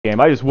game.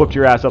 I just whooped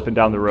your ass up and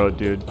down the road,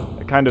 dude.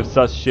 That kind of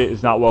sus shit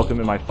is not welcome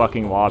in my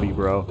fucking lobby,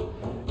 bro.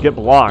 Get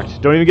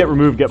blocked. Don't even get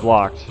removed, get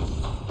blocked.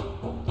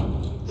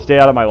 Stay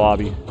out of my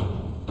lobby.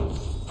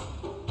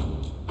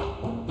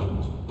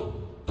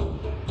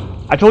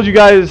 I told you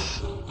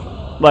guys,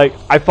 like,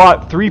 I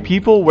fought 3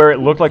 people where it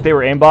looked like they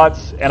were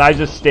aimbots, and I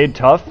just stayed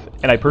tough,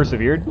 and I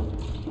persevered.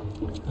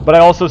 But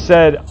I also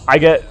said,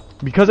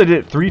 because I did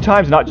it 3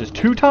 times, not just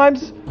 2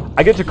 times,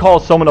 I get to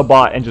call someone a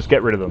bot and just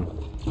get rid of them.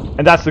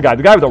 And that's the guy.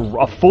 The guy with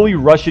a fully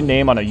Russian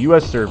name on a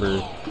US server.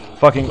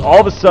 Fucking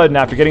all of a sudden,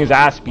 after getting his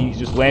ass beat, he's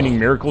just landing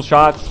miracle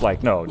shots.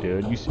 Like, no,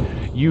 dude.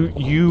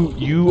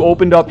 You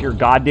opened up your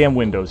goddamn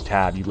Windows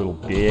tab, you little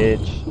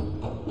bitch.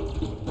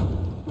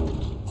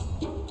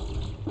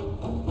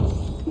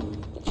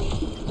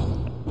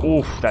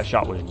 Oof, that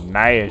shot was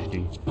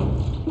nasty.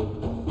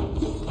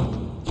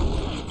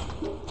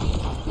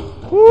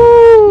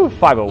 Woo!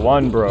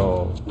 501,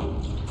 bro.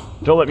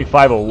 Don't let me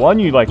 501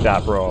 you like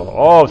that, bro.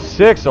 Oh,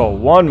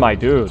 601, my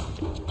dude.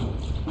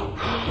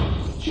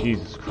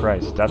 Jesus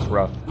Christ, that's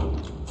rough.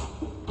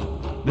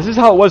 This is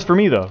how it was for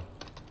me, though.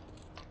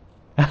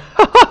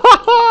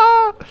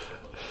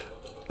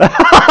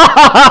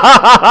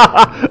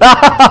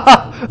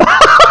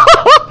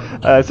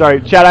 Sorry,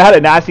 Chad, I had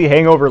a nasty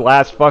hangover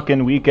last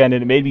fucking weekend,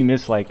 and it made me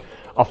miss, like,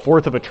 a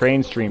 1/4 of a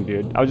train stream,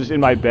 dude. I was just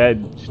in my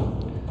bed, just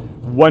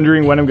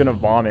wondering when I'm gonna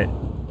vomit.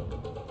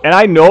 And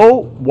I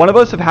know one of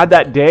us have had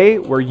that day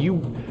where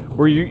you're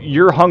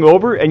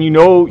hungover and you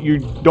know you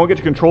don't get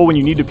to control when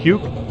you need to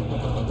puke,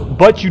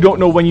 but you don't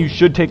know when you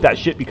should take that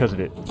shit because of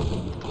it.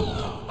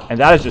 And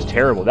that is just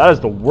terrible. That is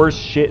the worst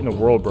shit in the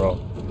world, bro.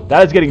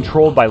 That is getting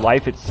trolled by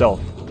life itself.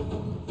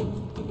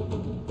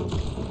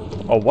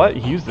 Oh, what?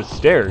 He used the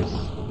stairs.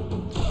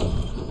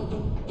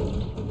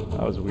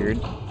 That was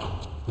weird.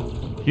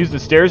 He used the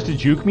stairs to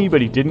juke me,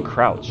 but he didn't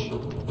crouch.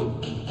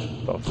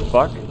 The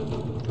fuck?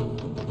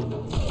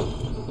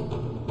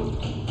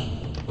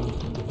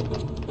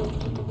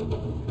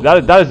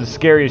 That is the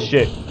scariest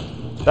shit.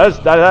 That is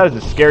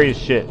the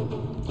scariest shit.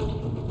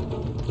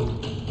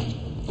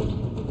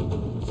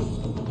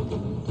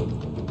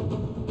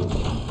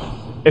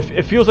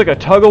 It feels like a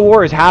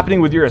tug-of-war is happening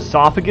with your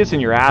esophagus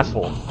and your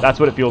asshole. That's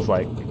what it feels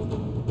like.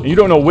 And you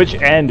don't know which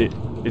end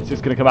it's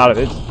just gonna come out of.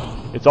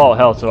 It's all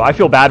hell. So I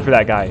feel bad for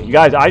that guy. You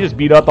guys, I just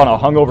beat up on a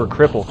hungover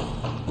cripple.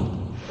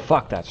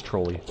 Fuck, that's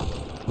trolly.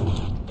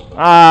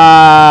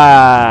 Ah,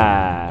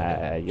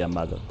 you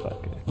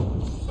motherfucker.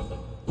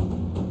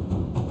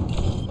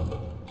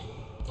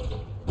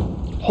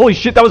 Holy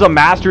shit, that was a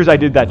Masters I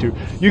did that to.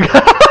 You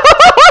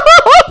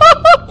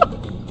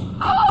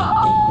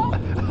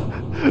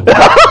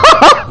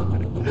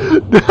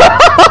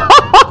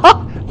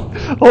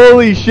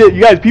Holy shit,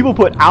 you guys, people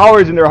put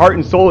hours in their heart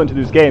and soul into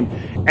this game,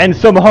 and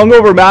some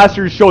hungover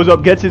Masters shows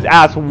up, gets his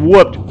ass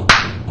whooped,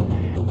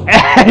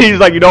 and he's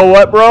like, you know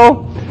what,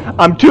 bro?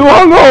 I'm too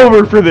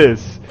hungover for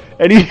this.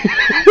 And he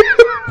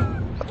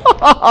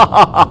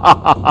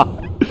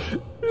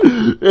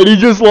and he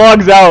just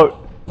logs out.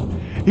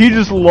 He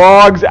just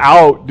logs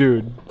out,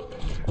 dude.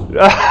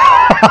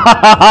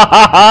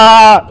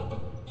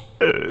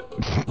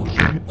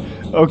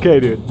 Okay,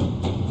 dude.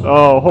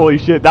 Oh, holy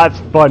shit, that's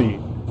funny.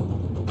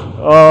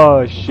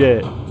 Oh,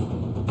 shit.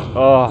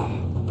 Oh.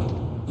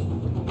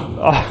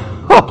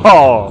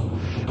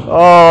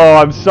 Oh,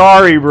 I'm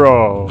sorry,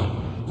 bro.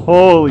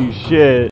 Holy shit.